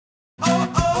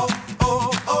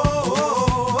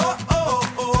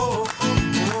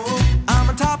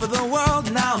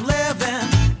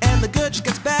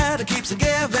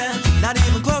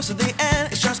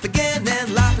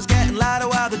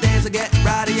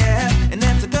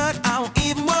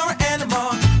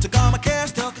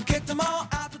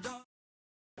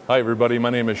Hi everybody, my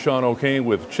name is Sean O'Kane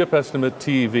with ChipEstimate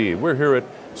TV. We're here at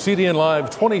CDNLive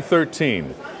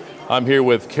 2013. I'm here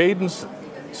with Cadence,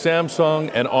 Samsung,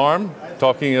 and ARM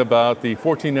talking about the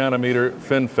 14 nanometer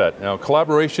FinFET. Now,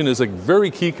 collaboration is a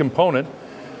very key component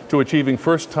to achieving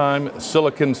first-time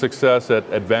silicon success at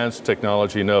advanced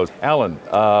technology nodes. Alan,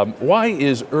 why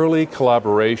is early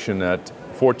collaboration at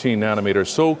 14 nanometers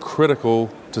so critical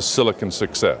to silicon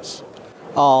success?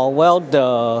 Well,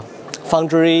 the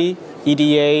Foundry,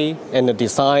 EDA, and the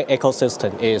design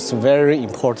ecosystem is very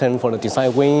important for the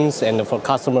design wins and for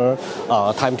customer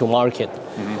time to market.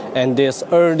 And this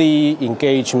early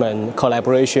engagement,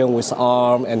 collaboration with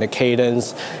ARM and the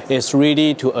Cadence is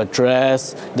really to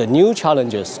address the new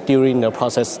challenges during the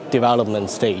process development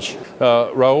stage.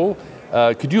 Rahul,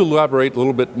 could you elaborate a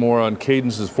little bit more on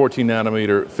Cadence's 14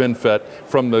 nanometer FinFET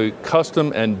from the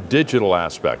custom and digital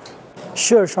aspect?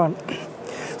 Sure, Sean.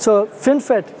 So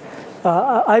FinFET,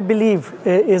 I believe,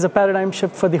 is a paradigm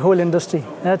shift for the whole industry.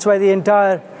 That's why the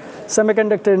entire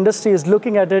semiconductor industry is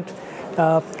looking at it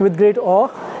with great awe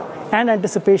and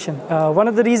anticipation. One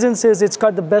of the reasons is it's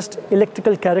got the best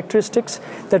electrical characteristics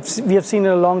that we have seen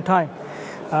in a long time.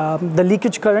 The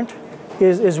leakage current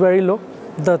is very low.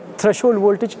 The threshold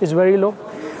voltage is very low.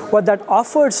 What that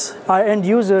offers our end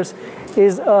users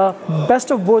is a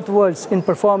best of both worlds in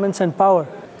performance and power.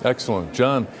 Excellent.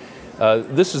 John,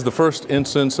 this is the first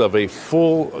instance of a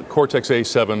full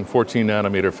Cortex-A7 14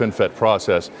 nanometer FinFET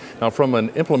process. Now, from an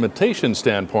implementation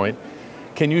standpoint,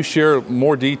 can you share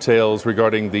more details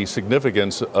regarding the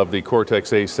significance of the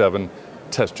Cortex-A7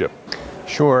 test chip?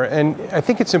 Sure, and I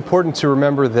think it's important to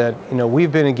remember that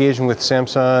we've been engaging with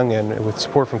Samsung and with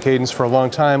support from Cadence for a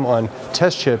long time on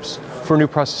test chips for new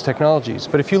process technologies.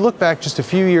 But if you look back just a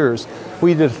few years,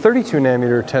 we did a 32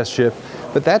 nanometer test chip,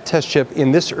 but that test chip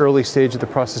in this early stage of the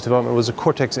process development was a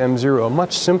Cortex-M0, a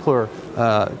much simpler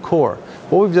core.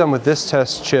 What we've done with this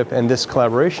test chip and this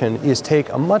collaboration is take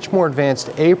a much more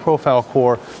advanced A-profile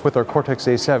core with our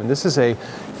Cortex-A7. This is a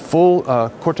full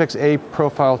Cortex-A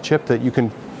profile chip that you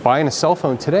can buy in a cell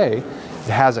phone today. It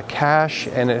has a cache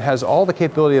and it has all the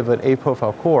capability of an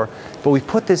A-profile core, but we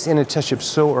put this in a test chip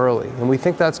so early, and we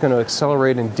think that's going to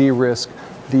accelerate and de-risk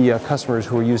the customers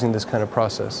who are using this kind of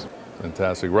process.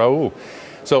 Fantastic. Rahul,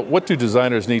 so what do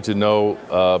designers need to know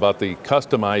about the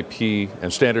custom IP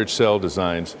and standard cell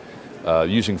designs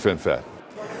using FinFET?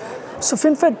 So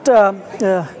FinFET,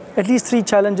 at least three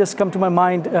challenges come to my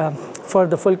mind for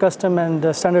the full custom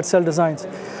and standard cell designs.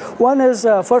 One is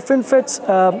for FinFETs,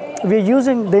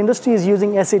 the industry is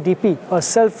using SADP, or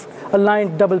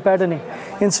self-aligned double patterning,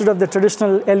 instead of the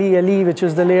traditional LE, which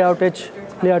is the layout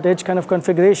edge kind of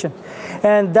configuration.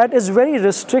 And that is very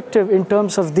restrictive in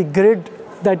terms of the grid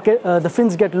that the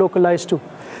fins get localized to.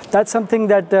 That's something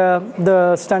that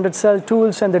the standard cell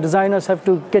tools and the designers have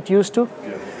to get used to.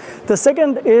 The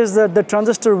second is the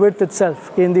transistor width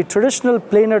itself. In the traditional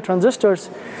planar transistors,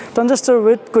 transistor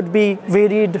width could be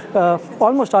varied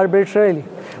almost arbitrarily.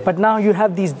 But now you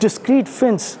have these discrete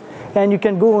fins, and you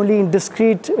can go only in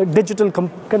discrete digital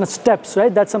kind of steps,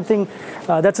 right? That's something,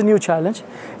 that's a new challenge.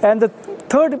 And the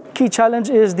third key challenge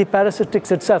is the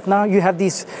parasitics itself. Now you have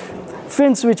these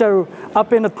fins which are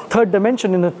up in a third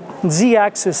dimension, in a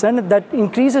z-axis, and that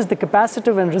increases the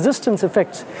capacitive and resistance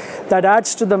effects. That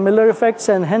adds to the Miller effects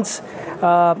and hence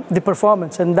the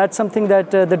performance. And that's something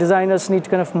that the designers need to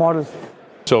kind of model.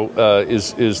 So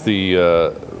is the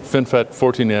FinFET,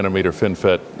 14 nanometer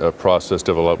FinFET process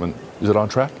development, is it on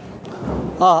track?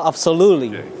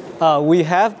 Absolutely. We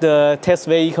have the test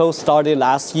vehicle started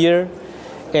last year,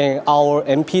 and our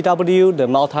MPW, the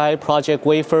multi-project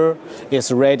wafer,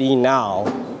 is ready now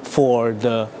for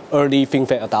the early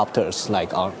FinFET adopters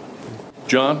like ARM.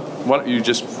 John, why don't you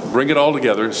just bring it all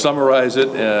together, summarize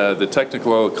it, the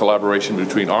technical collaboration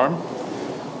between ARM,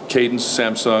 Cadence,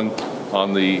 Samsung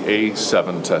on the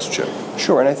A7 test chip.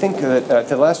 Sure, and I think that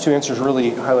the last two answers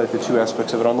really highlight the two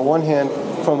aspects of it. On the one hand,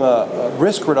 from a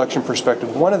risk reduction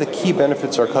perspective, one of the key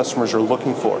benefits our customers are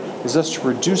looking for is us to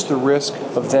reduce the risk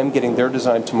of them getting their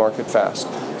design to market fast.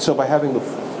 So by having the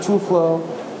tool flow,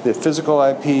 the physical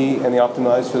IP and the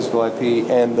optimized physical IP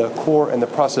and the core and the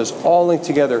process all linked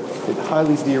together, it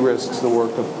highly de-risks the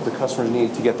work of the customers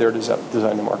need to get their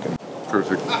design to market.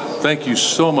 Perfect. Thank you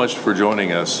so much for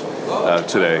joining us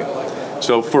today.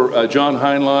 So for John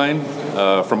Heinlein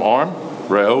from ARM,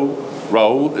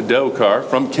 Rahul Deokar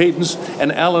from Cadence,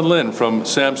 and Alan Lin from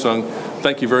Samsung,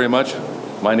 thank you very much.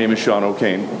 My name is Sean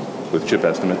O'Kane with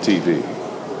ChipEstimate TV.